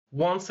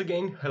Once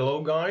again,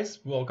 hello guys,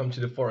 welcome to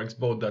the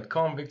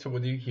forexboat.com. Victor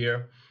with you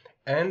here,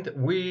 and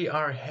we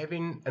are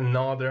having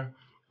another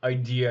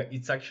idea.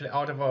 It's actually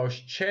out of our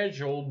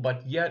schedule,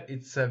 but yet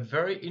it's a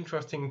very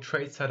interesting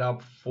trade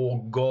setup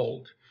for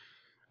gold.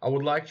 I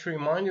would like to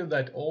remind you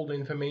that all the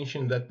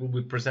information that will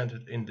be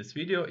presented in this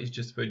video is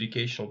just for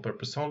educational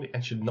purpose only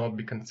and should not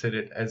be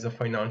considered as a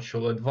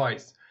financial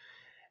advice.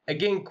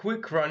 Again,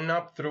 quick run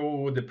up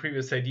through the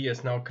previous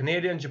ideas. Now,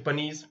 Canadian,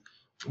 Japanese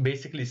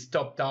basically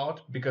stopped out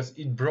because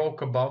it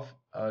broke above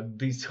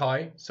this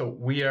high, so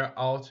we are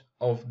out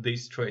of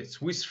this trade.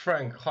 Swiss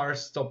franc, hard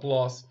stop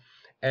loss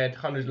at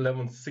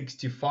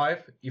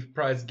 111.65. If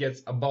price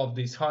gets above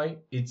this high,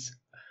 it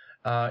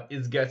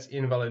gets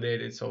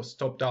invalidated, so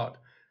stopped out.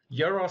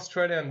 Euro,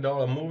 Australian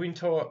dollar moving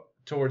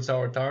towards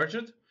our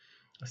target.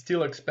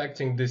 Still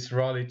expecting this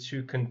rally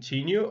to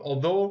continue,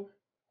 although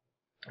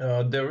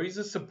there is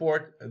a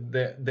support.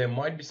 There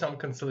might be some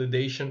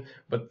consolidation,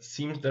 but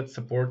seems that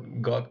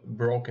support got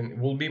broken. It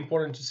will be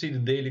important to see the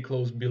daily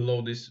close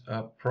below this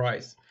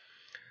price.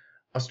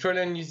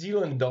 Australian New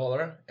Zealand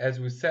dollar,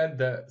 as we said,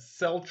 the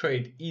sell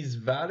trade is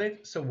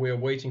valid, so we're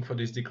waiting for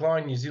this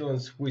decline. New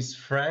Zealand Swiss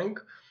franc,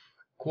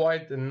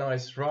 quite a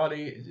nice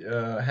rally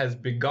has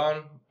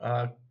begun.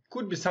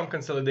 Could be some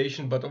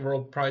consolidation, but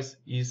overall price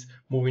is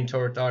moving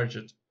toward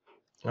target.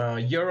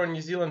 Euro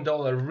New Zealand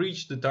dollar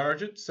reached the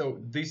target, so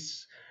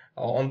this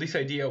on this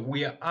idea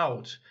we are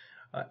out.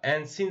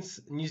 And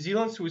since New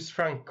Zealand Swiss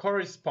franc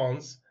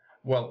corresponds,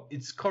 well,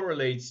 it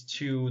correlates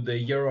to the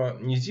Euro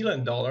New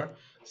Zealand dollar,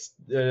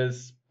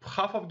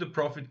 half of the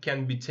profit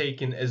can be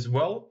taken as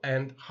well,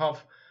 and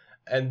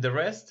the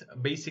rest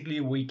basically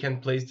we can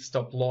place the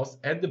stop loss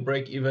at the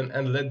break even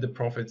and let the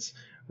profits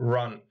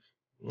run.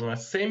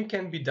 Same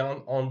can be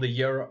done on the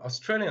Euro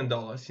Australian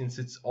dollar, since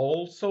it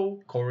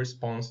also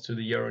corresponds to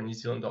the Euro New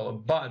Zealand dollar.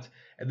 But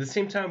at the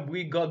same time,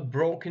 we got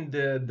broken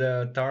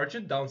the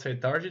target,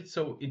 downside target,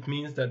 so it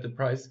means that the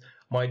price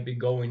might be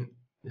going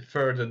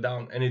further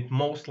down, and it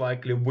most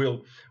likely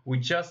will. We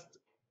just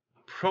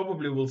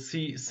probably will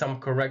see some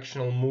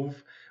correctional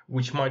move,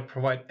 which might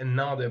provide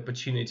another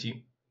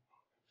opportunity.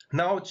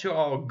 Now to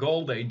our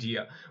gold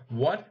idea.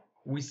 What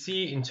we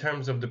see in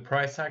terms of the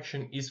price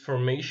action is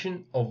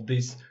formation of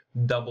this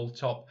double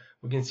top.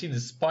 We can see the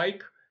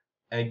spike,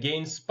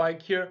 again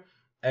spike here,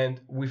 and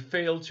we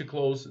failed to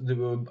close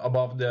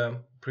above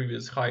the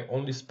previous high.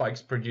 Only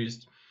spikes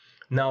produced.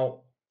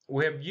 Now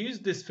we have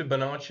used this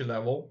Fibonacci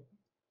level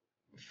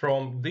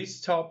from this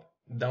top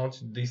down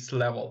to this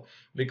level,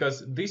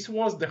 because this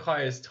was the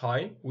highest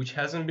high which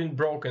hasn't been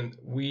broken.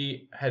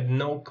 We had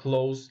no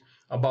close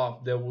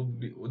above.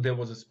 There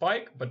was a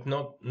spike, but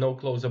no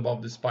close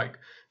above the spike.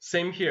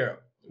 Same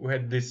here, we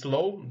had this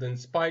low, then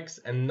spikes,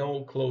 and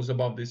no close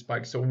above this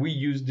spike, so we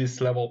use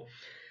this level.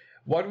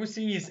 What we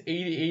see is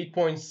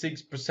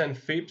 88.6%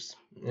 FIPS,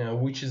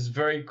 which is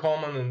very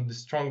common and the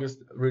strongest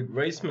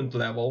retracement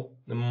level,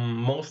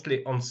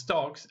 mostly on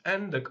stocks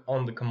and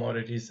on the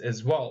commodities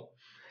as well.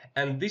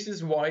 And this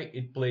is why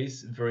it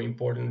plays a very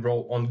important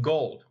role on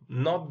gold.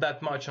 Not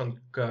that much on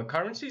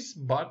currencies,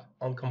 but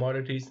on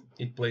commodities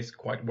it plays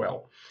quite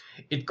well.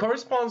 It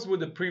corresponds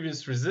with the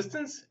previous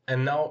resistance,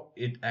 and now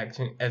it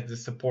acting as the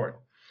support.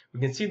 We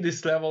can see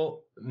this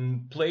level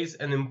plays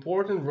an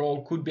important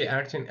role, could be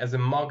acting as a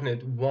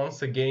magnet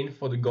once again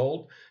for the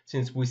gold,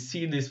 since we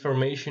see this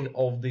formation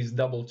of this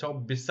double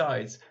top.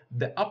 Besides,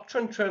 the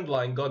uptrend trend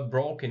line got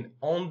broken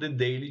on the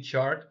daily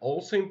chart,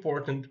 also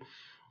important.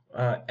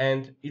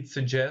 And it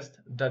suggests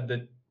that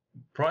the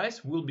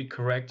price will be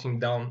correcting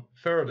down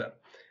further.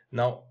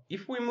 Now,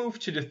 if we move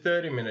to the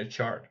 30-minute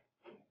chart,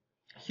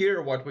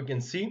 here what we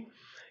can see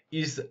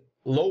is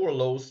lower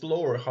lows,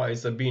 lower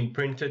highs are being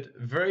printed.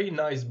 Very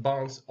nice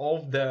bounce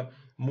of the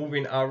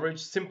moving average,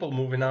 simple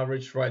moving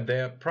average right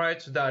there. Prior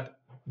to that,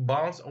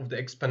 bounce of the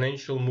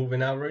exponential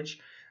moving average.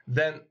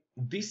 Then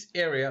this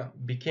area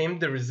became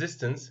the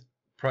resistance,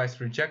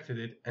 price rejected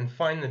it, and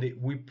finally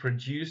we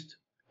produced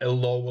a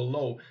lower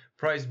low.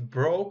 Price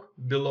broke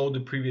below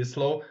the previous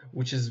low,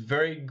 which is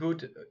very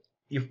good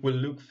if we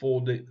look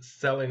for the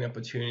selling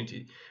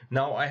opportunity.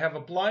 Now I have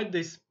applied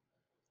this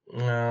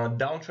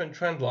downtrend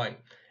trend line,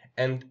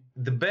 and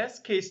the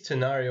best case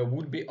scenario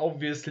would be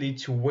obviously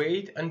to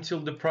wait until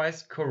the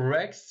price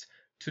corrects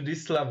to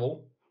this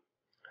level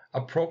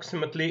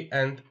approximately,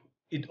 and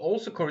it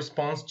also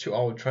corresponds to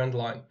our trend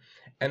line.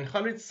 And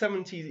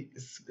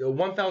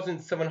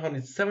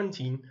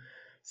 1717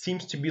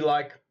 seems to be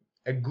like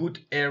a good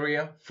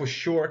area for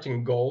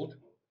shorting gold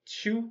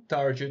to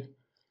target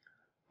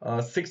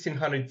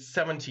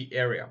 1670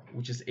 area,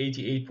 which is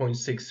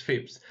 88.6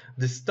 FIPS.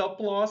 The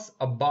stop loss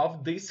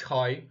above this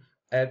high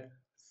at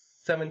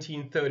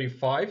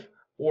 1735,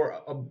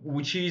 or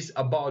which is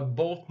about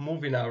both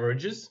moving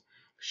averages,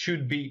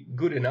 should be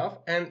good enough.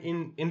 And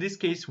in this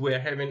case, we're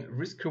having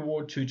risk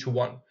reward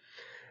 2-to-1.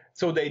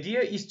 So the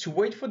idea is to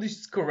wait for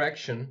this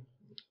correction.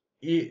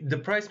 The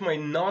price might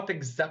not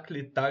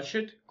exactly touch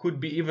it, could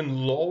be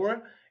even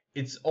lower.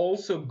 It's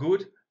also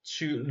good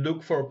to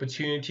look for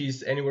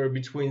opportunities anywhere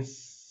between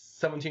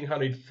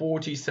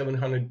 1740,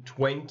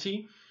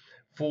 720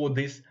 for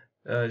this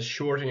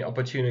shorting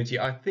opportunity.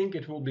 I think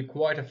it will be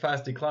quite a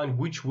fast decline,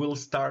 which will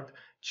start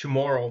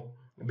tomorrow,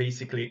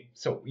 basically.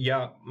 So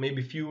yeah,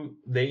 maybe few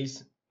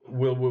days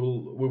we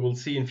will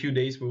see in few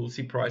days we will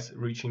see price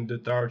reaching the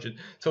target.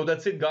 So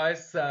that's it,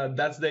 guys.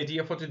 That's the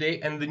idea for today,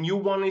 and the new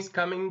one is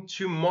coming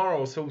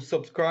tomorrow. So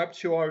subscribe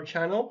to our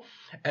channel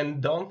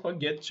and don't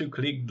forget to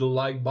click the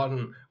like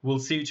button. We'll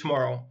see you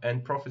tomorrow,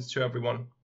 and profits to everyone.